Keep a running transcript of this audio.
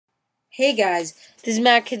Hey guys, this is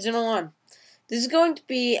Matt Kids 101. This is going to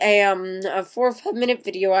be a 4 or 5 minute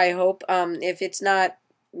video, I hope. If it's not,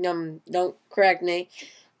 don't correct me.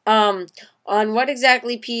 On what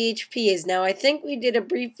exactly PHP is. Now, I think we did a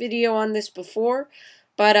brief video on this before,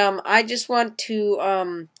 but I just want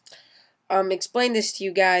to explain this to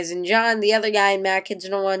you guys. And John, the other guy in Matt Kids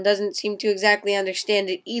 101, doesn't seem to exactly understand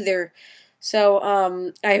it either.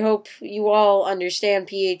 So I hope you all understand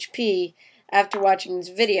PHP after watching this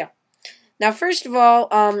video. Now, first of all,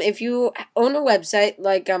 if you own a website,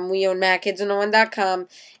 like we own MattKids101.com,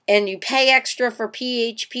 and you pay extra for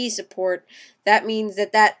PHP support, that means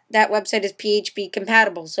that website is PHP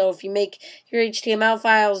compatible. So if you make your HTML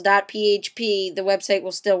files .php, the website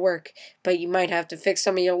will still work, but you might have to fix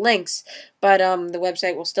some of your links, but the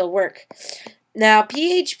website will still work. Now,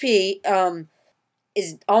 PHP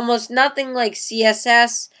is almost nothing like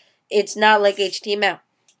CSS. It's not like HTML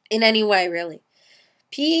in any way, really.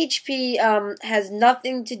 PHP has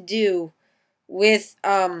nothing to do with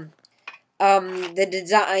the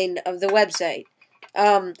design of the website.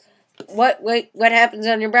 What happens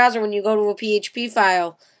on your browser when you go to a PHP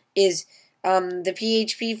file is the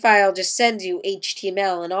PHP file just sends you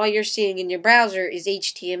HTML, and all you're seeing in your browser is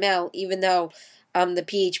HTML, even though the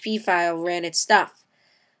PHP file ran its stuff.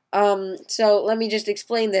 So let me just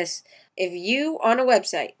explain this. If you, on a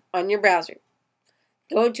website, on your browser,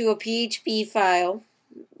 go to a PHP file,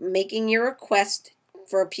 making your request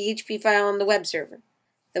for a PHP file on the web server.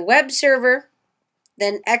 The web server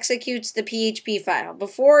then executes the PHP file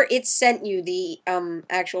before it sent you the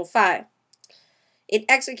actual file. It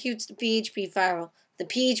executes the PHP file. The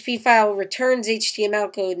PHP file returns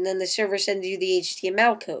HTML code, and then the server sends you the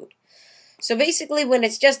HTML code. So basically, when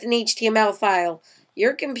it's just an HTML file,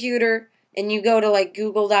 your computer, and you go to like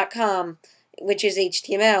google.com, which is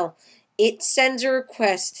HTML, it sends a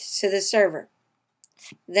request to the server.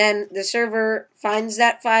 Then the server finds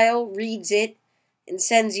that file, reads it, and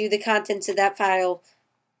sends you the contents of that file.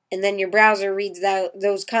 And then your browser reads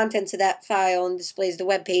those contents of that file and displays the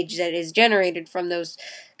web page that is generated from those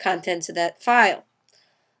contents of that file.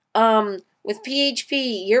 With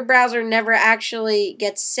PHP, your browser never actually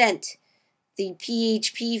gets sent the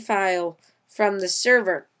PHP file from the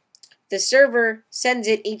server. The server sends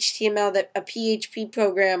it HTML that a PHP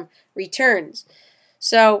program returns.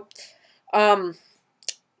 So,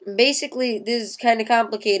 basically, this is kind of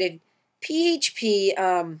complicated. PHP,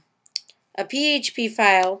 a PHP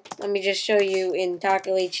file, let me just show you in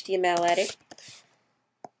Taco HTML edit.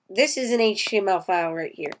 This is an HTML file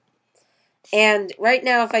right here. And right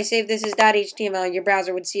now, if I save this as .html, your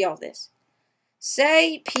browser would see all this.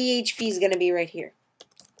 Say PHP is going to be right here.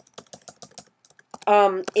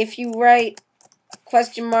 If you write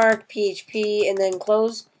question mark PHP and then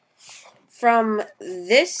close, from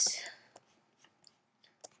this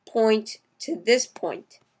point to this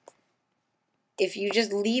point, if you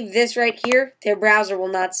just leave this right here, their browser will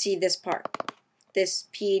not see this part, this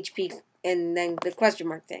PHP and then the question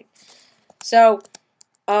mark thing. So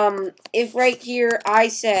if right here I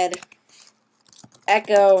said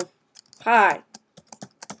echo hi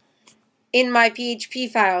in my PHP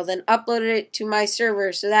file, then uploaded it to my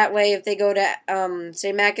server, so that way if they go to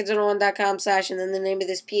say MattKids101.com/ and then the name of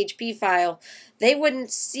this PHP file, they wouldn't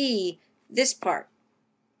see this part.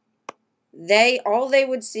 All they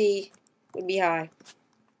would see would be hi.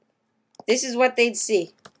 This is what they'd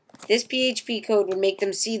see. This PHP code would make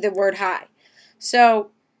them see the word hi.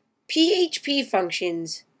 So PHP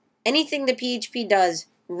functions, anything the PHP does,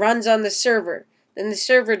 runs on the server. Then the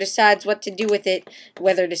server decides what to do with it,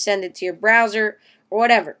 whether to send it to your browser or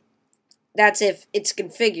whatever. That's if it's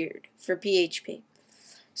configured for PHP.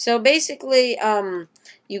 So basically,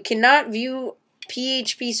 you cannot view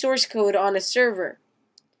PHP source code on a server.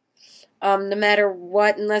 No matter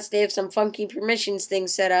what, unless they have some funky permissions thing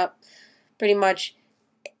set up, pretty much,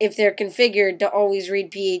 if they're configured to always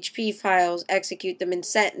read PHP files, execute them, and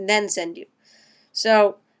then send you.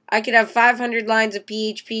 So I could have 500 lines of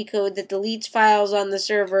PHP code that deletes files on the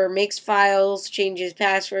server, makes files, changes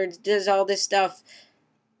passwords, does all this stuff,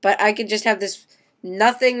 but I could just have this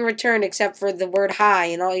nothing return except for the word hi,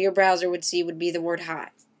 and all your browser would see would be the word hi.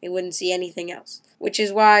 It wouldn't see anything else. Which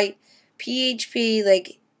is why PHP,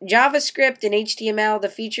 like JavaScript and HTML, the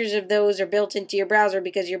features of those are built into your browser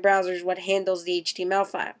because your browser is what handles the HTML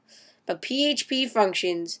file. But PHP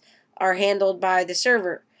functions are handled by the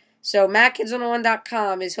server. So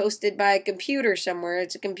MattKids101.com is hosted by a computer somewhere.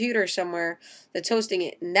 It's a computer somewhere that's hosting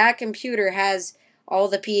it. And that computer has all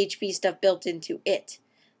the PHP stuff built into it,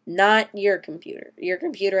 not your computer. Your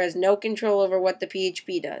computer has no control over what the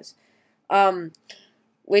PHP does,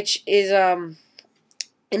 which is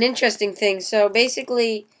an interesting thing. So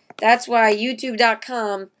basically, That's why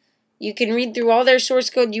YouTube.com, you can read through all their source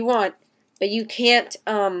code you want, but you can't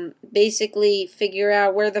basically figure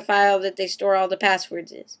out where the file that they store all the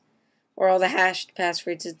passwords is, or all the hashed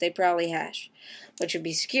passwords that they probably hash, which would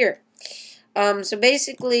be secure. So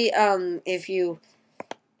basically, if you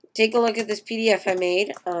take a look at this PDF I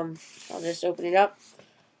made, I'll just open it up.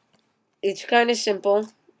 It's kind of simple.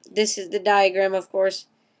 This is the diagram, of course.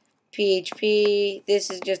 PHP. This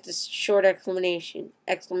is just a short explanation.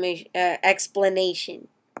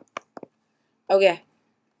 Okay.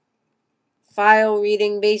 File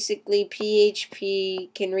reading. Basically,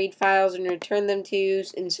 PHP can read files and return them to you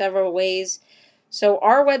in several ways. So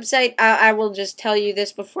our website, I will just tell you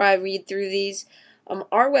this before I read through these.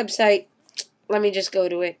 Our website, let me just go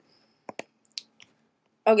to it.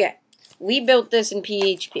 Okay. We built this in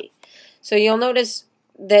PHP. So you'll notice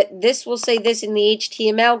that this will say this in the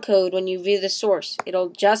HTML code when you view the source. It'll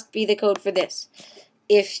just be the code for this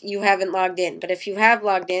if you haven't logged in. But if you have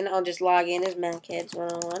logged in, I'll just log in as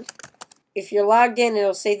MacHeads101. If you're logged in,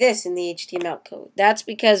 it'll say this in the HTML code. That's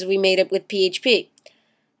because we made it with PHP.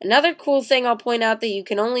 Another cool thing I'll point out that you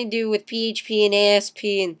can only do with PHP and ASP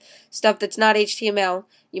and stuff that's not HTML,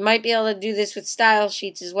 you might be able to do this with style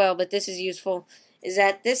sheets as well, but this is useful, is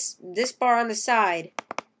that this bar on the side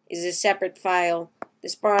is a separate file.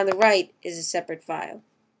 This bar on the right is a separate file.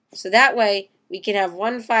 So that way, we can have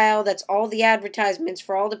one file that's all the advertisements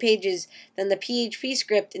for all the pages. Then the PHP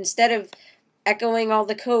script, instead of echoing all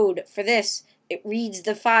the code for this, it reads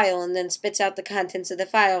the file and then spits out the contents of the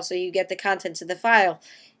file, so you get the contents of the file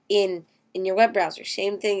in your web browser.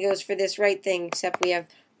 Same thing goes for this right thing, except we have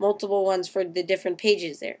multiple ones for the different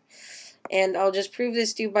pages there. And I'll just prove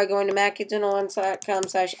this to you by going to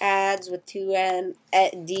MacHeads101.com/ads with 2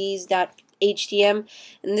 Ds.htm.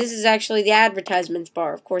 And this is actually the advertisements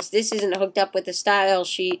bar. Of course, this isn't hooked up with the style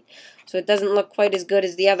sheet, so it doesn't look quite as good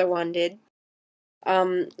as the other one did.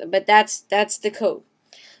 But that's the code.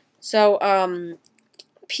 So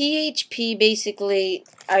PHP basically,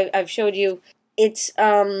 I've showed you. It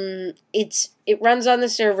runs on the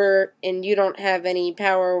server, and you don't have any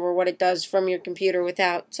power over what it does from your computer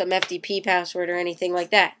without some FTP password or anything like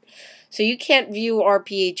that. So you can't view our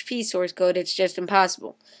PHP source code. It's just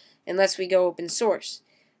impossible unless we go open source,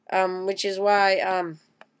 which is why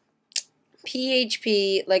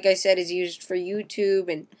PHP, like I said, is used for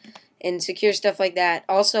YouTube and secure stuff like that.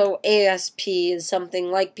 Also, ASP is something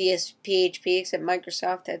like PHP, except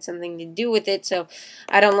Microsoft had something to do with it, so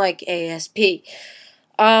I don't like ASP.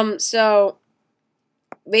 So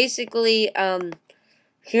basically,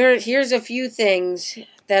 here's a few things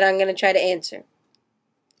that I'm going to try to answer.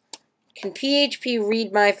 Can PHP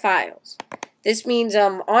read my files? This means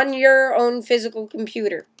on your own physical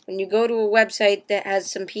computer, when you go to a website that has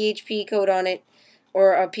some PHP code on it,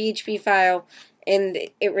 or a PHP file, and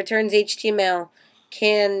it returns HTML,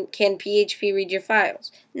 can PHP read your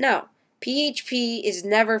files? No. PHP is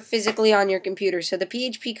never physically on your computer, so the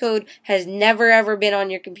PHP code has never ever been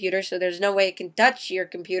on your computer, so there's no way it can touch your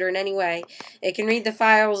computer in any way. It can read the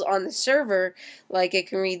files on the server, like it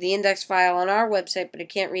can read the index file on our website, but it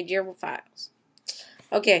can't read your files.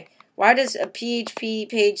 Okay, why does a PHP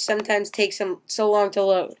page sometimes take so long to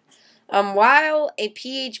load? While a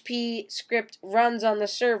PHP script runs on the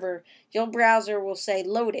server, your browser will say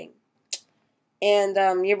loading.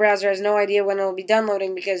 And your browser has no idea when it will be done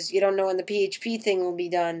loading because you don't know when the PHP thing will be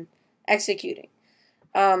done executing.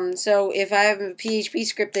 So if I have a PHP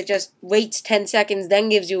script that just waits 10 seconds, then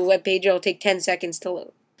gives you a web page, it'll take 10 seconds to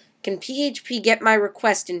load. Can PHP get my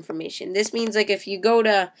request information? This means like if you go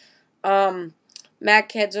to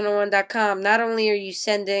MacHeads101.com, not only are you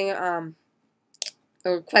sending a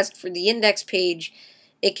request for the index page,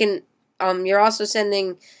 it can you're also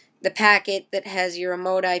sending the packet that has your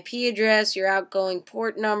remote IP address, your outgoing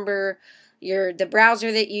port number, the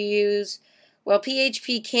browser that you use. Well,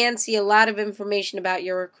 PHP can see a lot of information about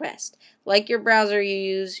your request, like your browser you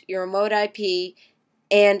use, your remote IP,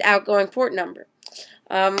 and outgoing port number.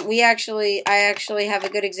 I actually have a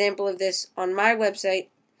good example of this on my website.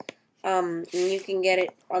 And you can get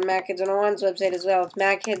it on MacHeads101's website as well. It's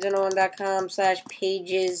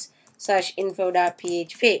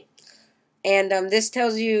MacHeads101.com/pages/info.php. And this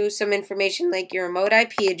tells you some information like your remote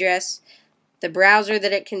IP address, the browser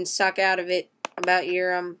that it can suck out of it, about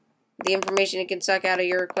your the information it can suck out of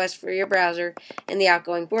your request for your browser, and the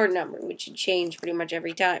outgoing port number, which should change pretty much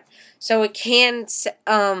every time. So it can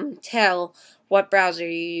tell what browser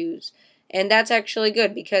you use. And that's actually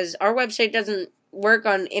good because our website doesn't work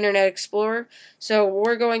on Internet Explorer, so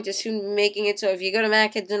we're going to soon be making it so if you go to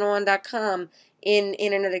MacHeads101.com in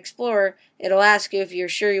Internet Explorer, it'll ask you if you're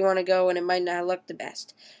sure you want to go, and it might not look the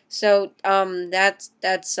best. So that's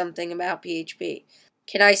something about PHP.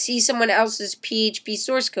 Can I see someone else's PHP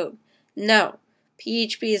source code? No.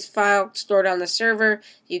 PHP is a file stored on the server.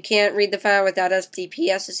 You can't read the file without FTP,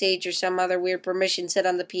 SSH, or some other weird permission set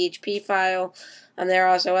on the PHP file. There are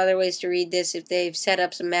also other ways to read this if they've set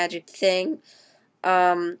up some magic thing.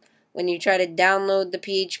 When you try to download the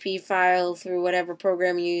PHP file through whatever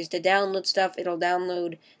program you use to download stuff, it'll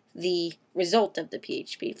download the result of the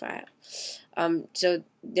PHP file. So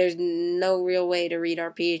there's no real way to read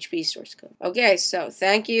our PHP source code. Okay, so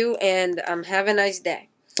thank you, and have a nice day.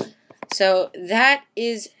 So that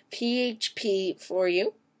is PHP for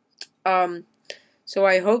you. So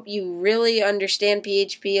I hope you really understand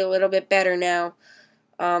PHP a little bit better now.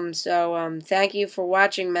 Thank you for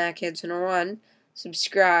watching MacKids 101.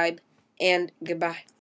 Subscribe, and goodbye.